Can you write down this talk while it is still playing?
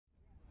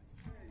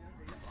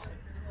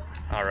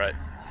All right.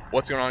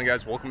 What's going on,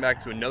 guys? Welcome back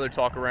to another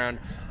Talk Around,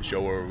 the show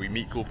where we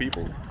meet cool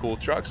people, cool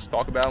trucks,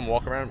 talk about them,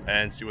 walk around,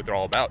 and see what they're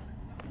all about.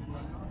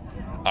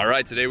 All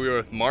right, today we are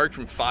with Marc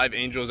from 5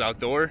 Angels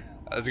Outdoor.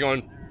 How's it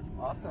going?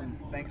 Awesome.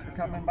 Thanks for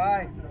coming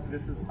by.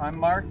 I'm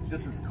Marc.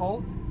 This is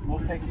Colt. We'll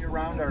take you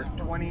around our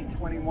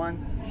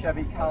 2021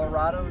 Chevy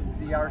Colorado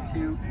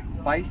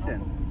ZR-2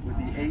 Bison with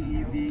the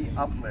AEV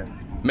uplift.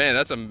 Man,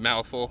 that's a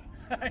mouthful.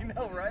 I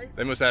know, right?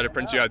 They must have had to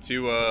print you out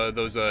too,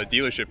 those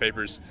dealership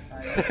papers.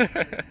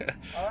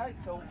 All right,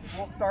 so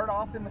we'll start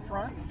off in the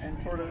front and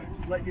sort of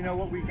let you know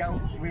what we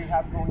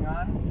have going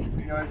on.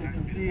 You know, as you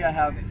can see, I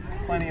have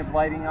plenty of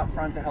lighting up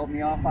front to help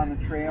me off on the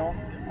trail.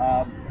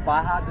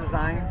 Baja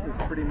Designs is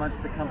pretty much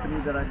the company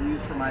that I've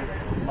used for my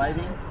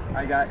lighting.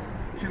 I got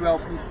 2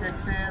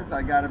 LP6s,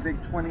 I got a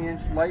big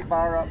 20-inch light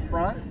bar up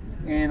front,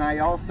 and I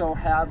also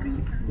have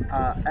the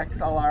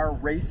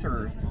XLR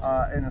racers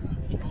and a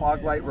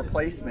fog light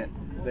replacement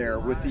there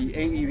with the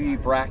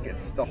AEV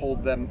brackets to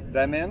hold them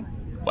in.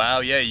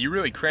 Wow, yeah, you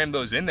really crammed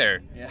those in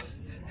there. Yeah,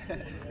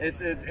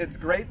 it's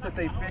great that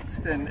they fixed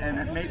and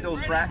it made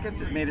those brackets.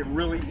 It made it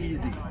really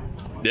easy.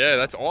 Yeah,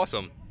 that's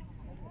awesome.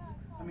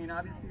 I mean,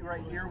 obviously,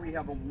 right here we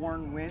have a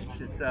worn winch.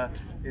 It's an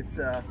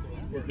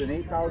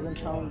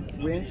 8,000-pound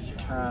winch,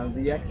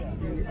 the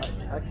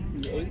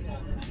XP8,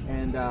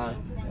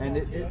 and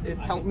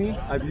it's helped me.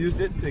 I've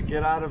used it to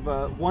get out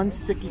of one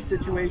sticky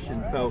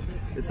situation. So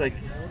it's like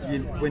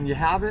when you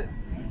have it,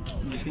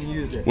 you can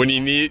use it. When you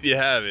need it, you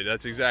have it.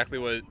 That's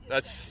exactly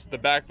that's the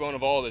backbone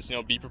of all this. You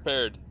know, be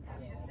prepared.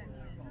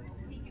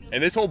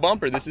 And this whole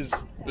bumper, this is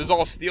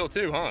all steel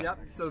too, huh? Yep.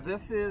 So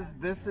this is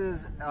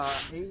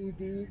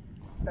AEV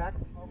spec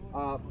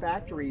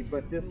factory,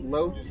 but this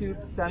low tube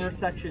center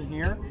section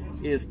here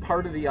is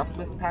part of the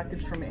uplift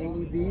package from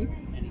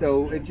AEV.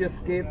 So it just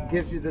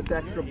gives you this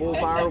extra bull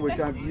bar, which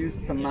I've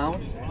used to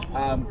mount.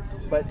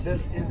 But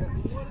this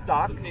isn't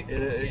stock.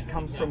 It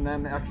comes from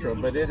them extra,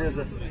 but it's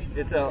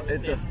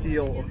a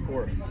steel, of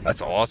course.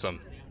 That's awesome.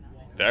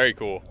 Very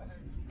cool.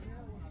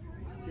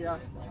 Yeah.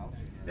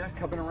 Yeah,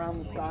 coming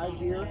around the side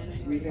here,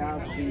 we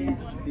have the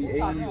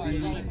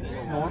AEV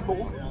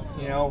snorkel.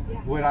 You know,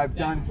 what I've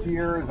done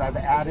here is I've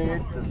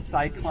added the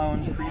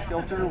Cyclone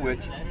pre-filter,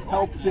 which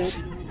helps it,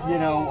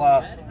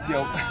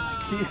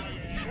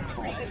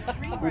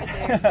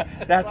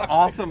 that's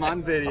awesome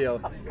on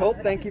video. Colt,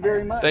 thank you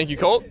very much. Thank you,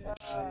 Colt.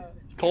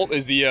 Colt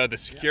is the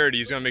security.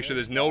 He's gonna make sure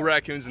there's no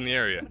raccoons in the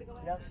area.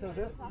 Yeah, so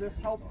this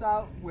helps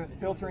out with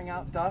filtering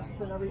out dust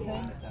and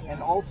everything.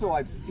 And also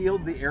I've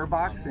sealed the air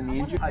box and the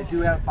engine. I do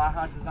have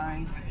Baja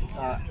Designs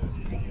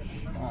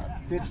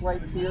ditch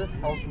lights here.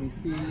 Helps me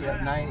see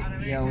at night,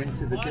 you know,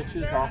 into the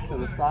ditches off to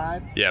the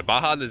side. Yeah,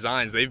 Baja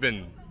Designs, they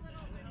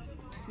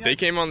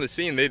came on the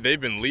scene. They've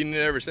been leading it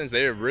ever since.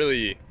 They have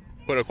really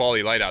put a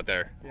quality light out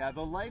there. Yeah,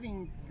 the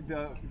lighting,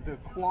 the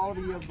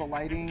quality of the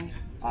lighting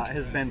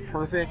has been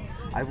perfect.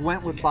 I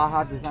went with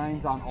Baja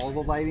Designs on all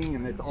the lighting,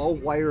 and it's all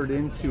wired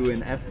into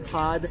an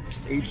S-Pod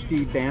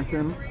HD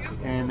Bantam,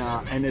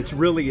 and it's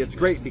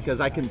great because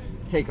I can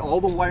take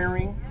all the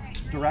wiring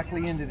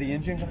directly into the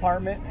engine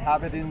compartment,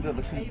 have it into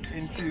the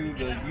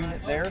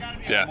unit there.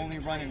 Yeah. I'm only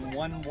running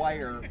one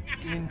wire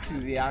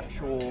into the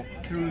actual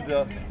through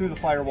the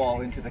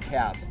firewall into the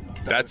cab.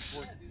 So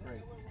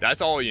that's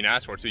all you can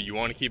ask for too. You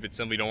want to keep it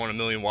simple. You don't want a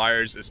million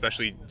wires,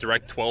 especially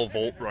direct 12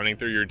 volt running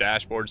through your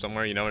dashboard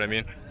somewhere. You know what I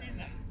mean?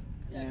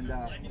 And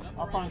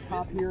up on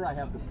top here, I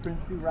have the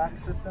Princey rack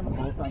system,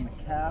 both on the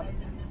cab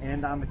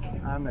and on the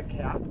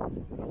cap.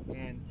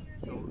 And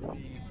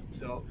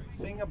the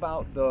thing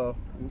about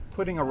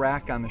putting a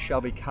rack on the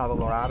Chevy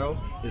Colorado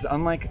is,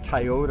 unlike a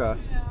Toyota,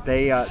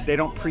 they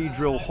don't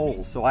pre-drill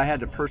holes. So I had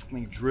to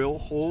personally drill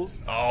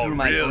holes through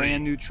my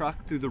brand new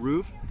truck through the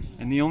roof.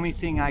 And the only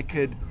thing I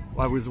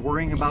was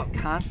worrying about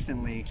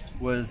constantly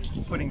was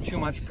putting too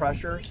much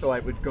pressure, so I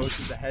would go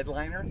to the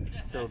headliner.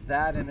 So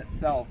that in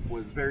itself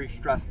was very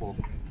stressful.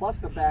 Plus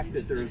the fact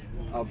that there's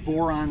a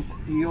boron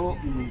steel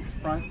in this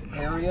front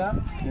area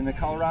in the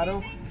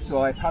Colorado.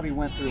 So I probably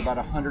went through about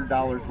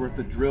 $100 worth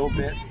of drill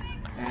bits,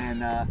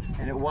 and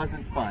it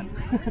wasn't fun.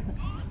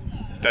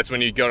 That's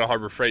when you go to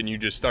Harbor Freight and you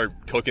just start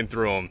cooking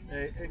through them.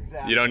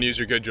 Exactly. You don't use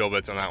your good drill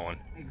bits on that one.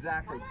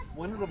 Exactly.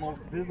 One of the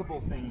most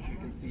visible things you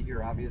can see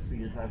here,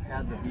 obviously, is I've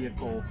had the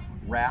vehicle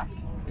wrapped.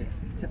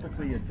 It's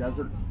typically a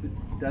desert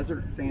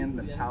sand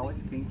metallic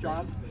paint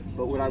job.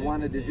 But what I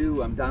wanted to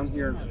do, I'm down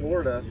here in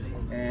Florida,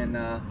 and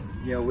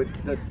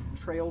the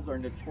trails are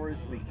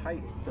notoriously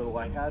tight. So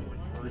I had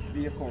this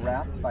vehicle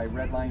wrapped by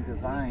Redline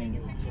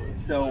Designs,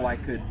 so I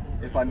could,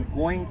 if I'm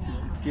going to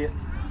get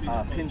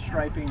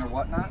pinstriping or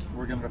whatnot,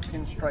 we're going to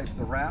pinstripe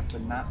the wrap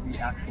and not the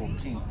actual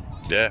paint.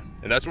 Yeah,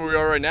 and that's where we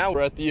are right now.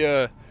 We're at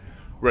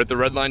the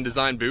Redline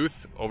Design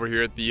booth over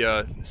here at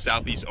the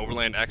Southeast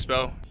Overland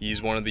Expo.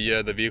 He's one of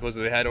the vehicles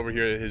that they had over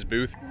here at his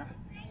booth.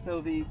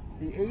 So the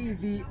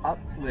AEV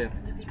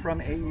uplift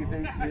from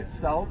AEV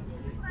itself,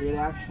 it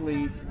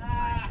actually,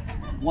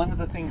 one of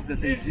the things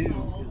that they do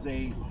is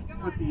they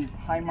put these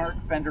high mark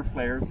fender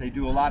flares. They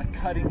do a lot of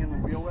cutting in the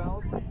wheel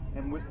wells,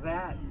 and with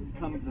that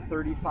comes the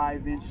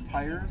 35-inch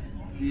tires.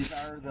 These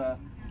are the,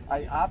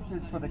 I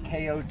opted for the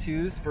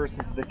KO2s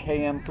versus the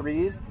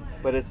KM3s,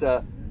 but it's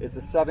a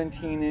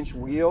 17-inch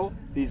wheel.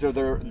 These are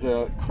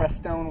the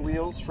Crestone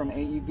wheels from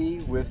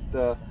AEV with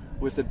the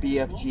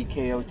BFG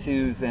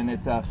KO2s, and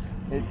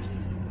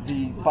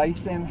the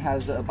Bison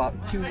has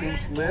about 2-inch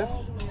lift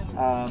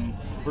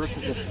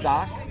versus a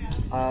stock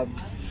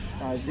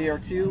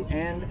ZR-2,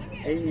 and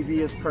AEV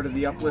is part of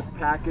the uplift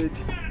package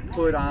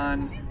put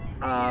on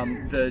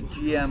the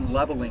GM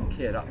leveling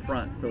kit up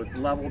front, so it's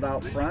leveled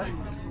out front.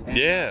 And,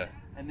 yeah.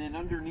 And then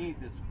underneath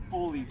it's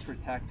fully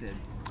protected,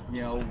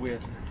 you know,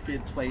 with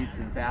skid plates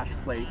and bash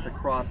plates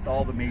across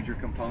all the major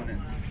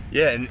components.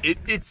 Yeah, and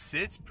it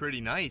sits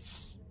pretty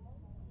nice.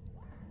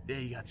 Yeah,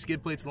 you got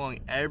skid plates along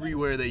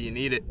everywhere that you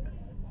need it.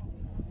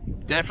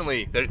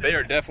 Definitely, they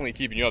are definitely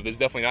keeping you up. This is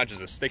definitely not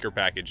just a sticker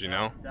package, you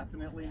know?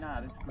 Definitely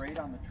not. It's great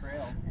on the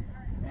trail.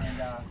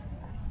 And,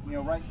 you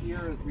know, right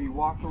here as we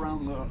walk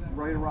around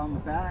right around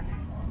the back,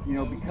 you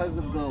know, because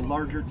of the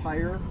larger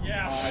tire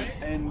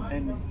and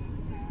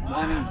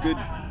wanting good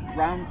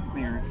ground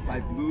clearance,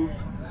 I've moved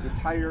the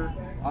tire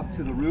up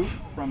to the roof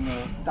from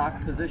the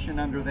stock position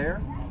under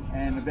there,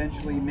 and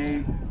eventually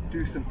may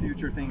do some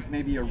future things,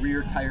 maybe a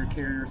rear tire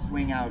carrier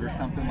swing out or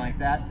something like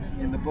that.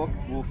 In the books,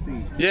 we'll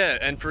see. Yeah,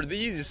 and for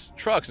these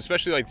trucks,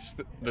 especially like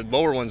the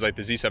lower ones like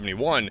the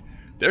Z71,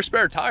 their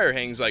spare tire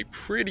hangs like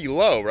pretty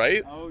low,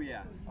 right? Oh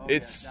yeah.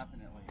 It's yeah,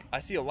 definitely. I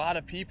see a lot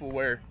of people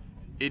where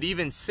it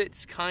even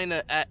sits kind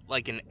of at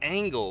like an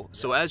angle,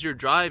 so as you're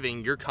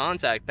driving, your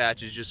contact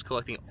patch is just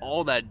collecting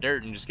all that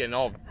dirt and just getting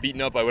all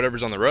beaten up by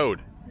whatever's on the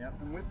road. Yep,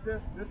 and with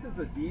this is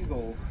a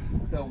diesel,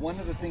 so one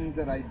of the things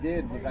that I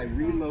did was I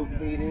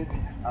relocated,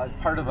 as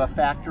part of a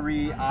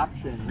factory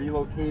option,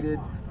 relocated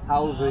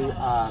how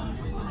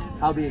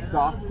the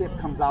exhaust tip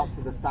comes out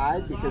to the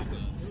side, because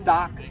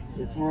stock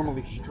is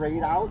normally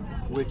straight out,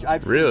 which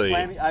I've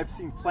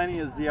seen plenty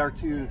of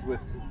ZR2s with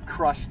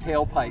crushed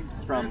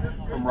tailpipes from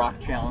rock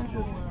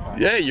challenges.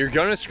 Yeah, you're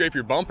gonna scrape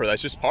your bumper.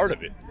 That's just part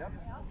of it. Yep,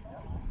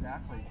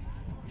 exactly.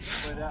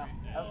 But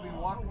as we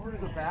walk through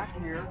the back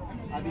here,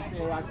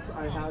 obviously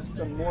I have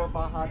some more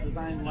Baja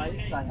design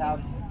lights. I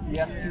have the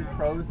S2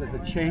 Pros as a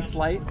chase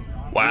light.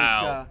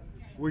 Wow.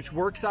 Which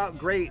works out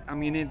great. I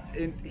mean,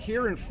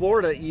 here in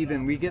Florida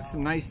even, we get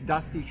some nice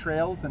dusty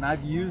trails, and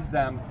I've used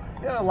them.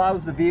 It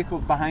allows the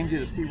vehicles behind you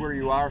to see where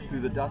you are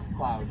through the dust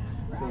cloud.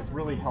 So it's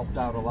really helped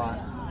out a lot.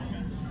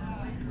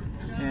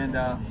 And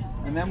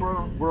then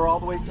we're all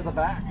the way to the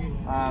back.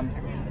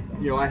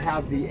 You know, I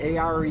have the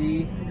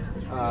ARE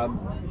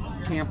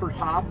camper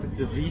top. It's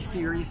a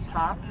V-Series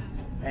top,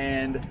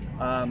 and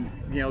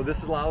you know,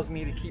 this allows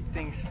me to keep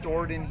things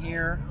stored in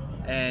here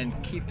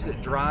and keeps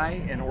it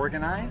dry and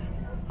organized.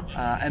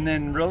 And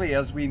then really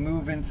as we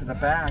move into the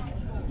back,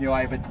 you know,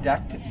 I have a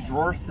decked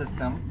drawer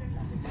system,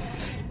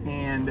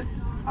 and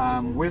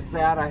with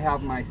that I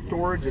have my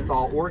storage. It's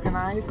all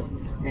organized,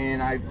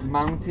 and I've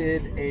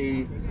mounted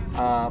a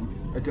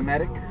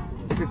Dometic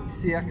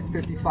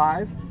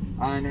CX55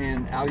 on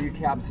an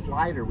AluCab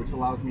slider, which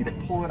allows me to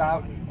pull it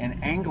out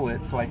and angle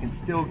it so I can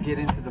still get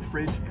into the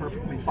fridge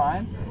perfectly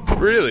fine.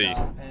 Really?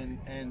 And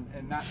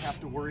not have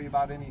to worry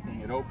about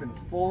anything. It opens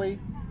fully,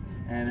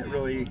 and it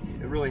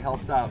really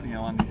helps out, you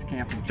know, on these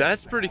camping trips.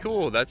 That's pretty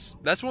cool. That's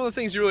one of the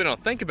things you really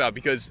don't think about,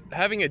 because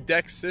having a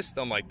deck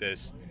system like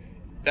this,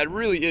 that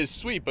really is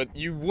sweet, but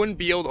you wouldn't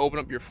be able to open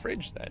up your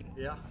fridge then.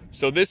 Yeah.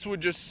 So this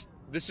just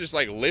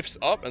like lifts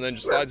up and then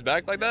just slides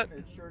back like that?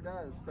 It sure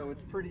does. So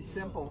it's pretty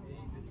simple.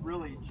 It's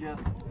really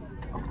just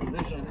a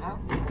position up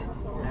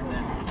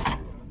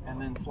and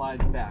then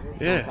slides back.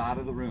 So it's out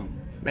of the room.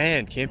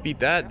 Man, can't beat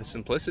that, the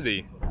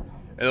simplicity.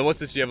 And then what's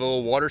this? You have a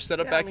little water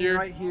setup back here?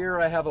 Right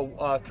here I have a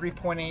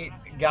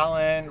 3.8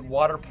 gallon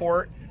water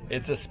port.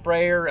 It's a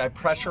sprayer. I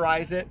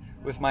pressurize it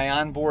with my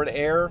onboard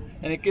air,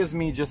 and it gives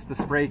me just the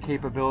spray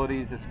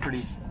capabilities. It's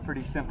pretty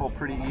simple,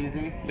 pretty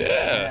easy.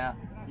 Yeah.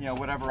 You know,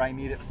 whatever I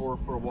need it for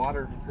a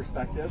water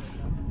perspective.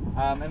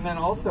 And then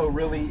also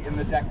really in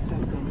the deck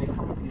system, they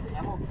come with these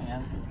ammo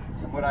cans.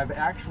 And what I've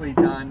actually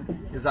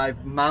done is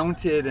I've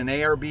mounted an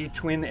ARB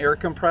twin air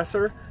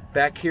compressor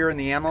back here in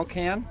the ammo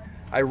can.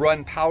 I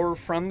run power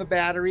from the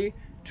battery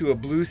to a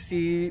Blue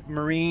Sea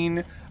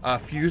Marine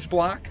fuse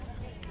block,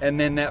 and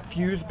then that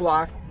fuse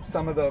block,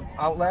 some of the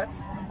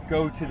outlets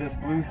go to this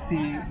Blue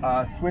Sea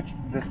switch,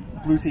 this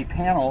Blue Sea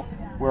panel,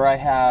 where I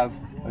have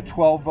a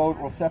 12-volt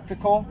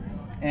receptacle,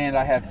 and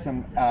I have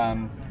some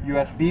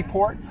USB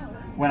ports.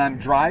 When I'm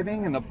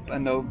driving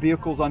and the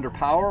vehicle's under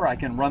power, I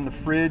can run the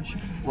fridge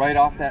right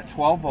off that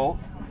 12-volt,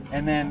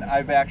 and then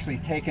I've actually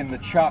taken the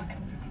chuck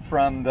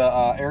from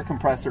the air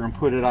compressor and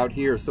put it out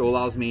here, so it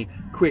allows me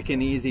quick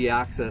and easy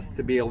access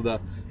to be able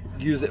to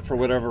use it for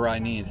whatever I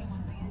need.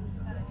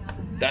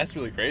 That's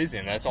really crazy,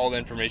 and that's all the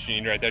information you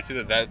need right there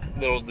too. That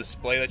little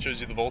display that shows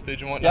you the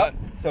voltage and whatnot.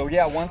 Yep. So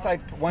yeah,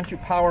 once you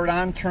power it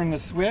on, turn the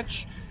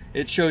switch,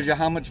 it shows you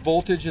how much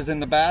voltage is in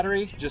the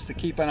battery, just to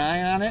keep an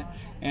eye on it,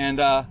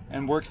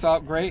 and works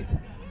out great.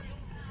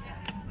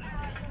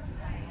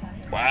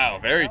 Wow,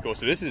 very cool.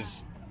 So this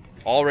is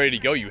all ready to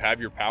go. You have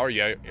your power,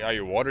 you got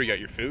your water, you got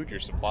your food, your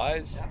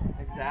supplies. Yeah,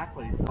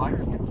 exactly. So I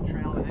can hit the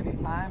trail at any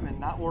time and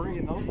not worry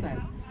in those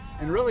sense.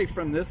 And really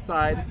from this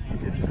side,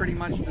 it's pretty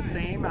much the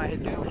same. I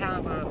do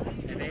have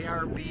an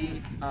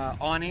ARB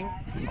awning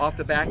off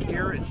the back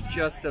here. It's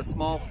just a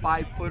small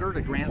 5-footer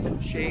to grant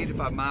some shade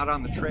if I'm out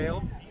on the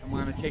trail and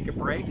want to take a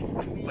break.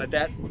 But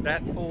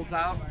that folds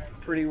out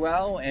pretty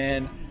well,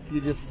 and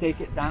you just stake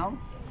it down.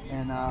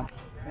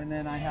 And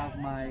then I have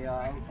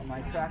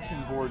my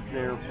traction boards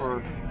there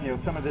for, you know,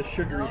 some of this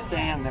sugary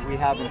sand that we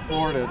have in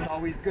Florida. It's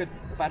always good.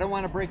 If I don't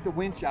want to break the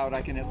winch out,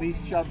 I can at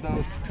least shove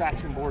those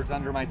traction boards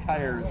under my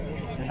tires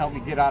and help me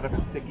get out of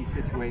a sticky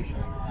situation.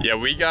 Yeah,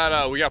 we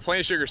got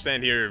plenty of sugar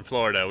sand here in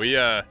Florida.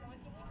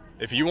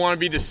 If you want to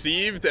be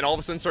deceived and all of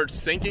a sudden start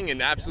sinking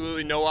and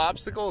absolutely no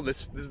obstacle,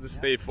 this is the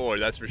state for,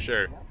 that's for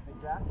sure. Yep,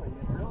 exactly.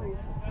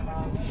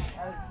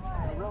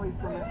 And really,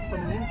 from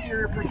an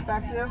interior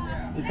perspective,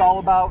 it's all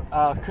about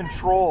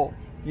control.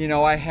 You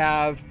know, I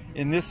have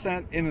in the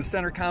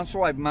center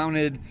console, I've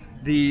mounted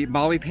the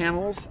Molly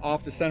panels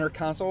off the center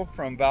console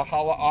from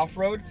Valhalla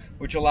Off-Road,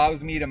 which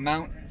allows me to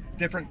mount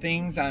different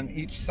things on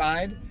each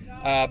side.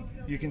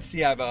 You can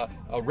see I have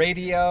a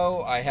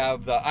radio, I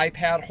have the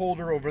iPad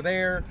holder over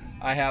there,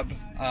 I have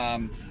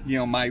you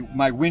know,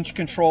 my winch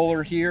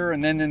controller here,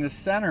 and then in the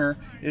center,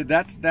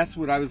 that's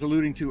what I was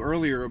alluding to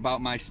earlier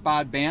about my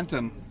Spod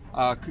Bantam.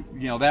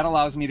 You know, that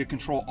allows me to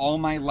control all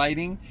my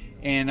lighting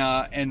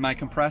and my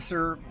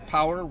compressor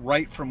power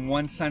right from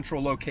one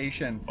central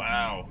location.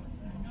 Wow.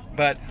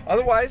 But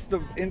otherwise,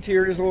 the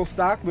interior is a little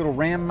stock, little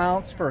RAM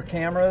mounts for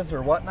cameras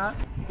or whatnot.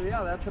 So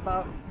yeah, that's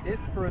about it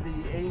for the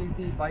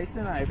AEV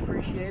Bison. I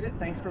appreciate it.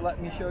 Thanks for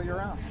letting me show you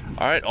around.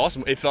 All right,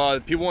 awesome. If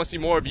people want to see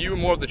more of you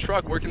and more of the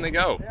truck, where can they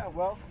go? Yeah,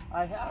 well,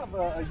 I have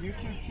a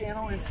YouTube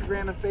channel,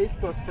 Instagram and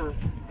Facebook for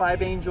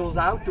 5 Angels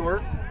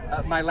Outdoor.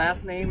 My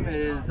last name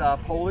is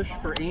Polish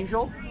for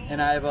angel,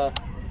 and I have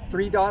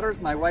 3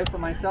 daughters, my wife and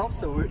myself,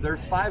 so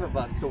there's 5 of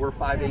us, so we're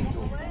 5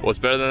 angels. What's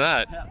better than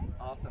that? Yeah,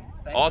 awesome.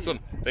 Awesome.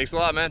 Thanks a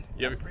lot, man.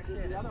 I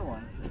appreciate the other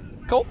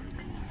one. Cool.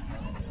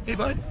 Hey,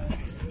 bud.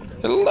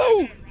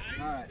 Hello. All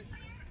right.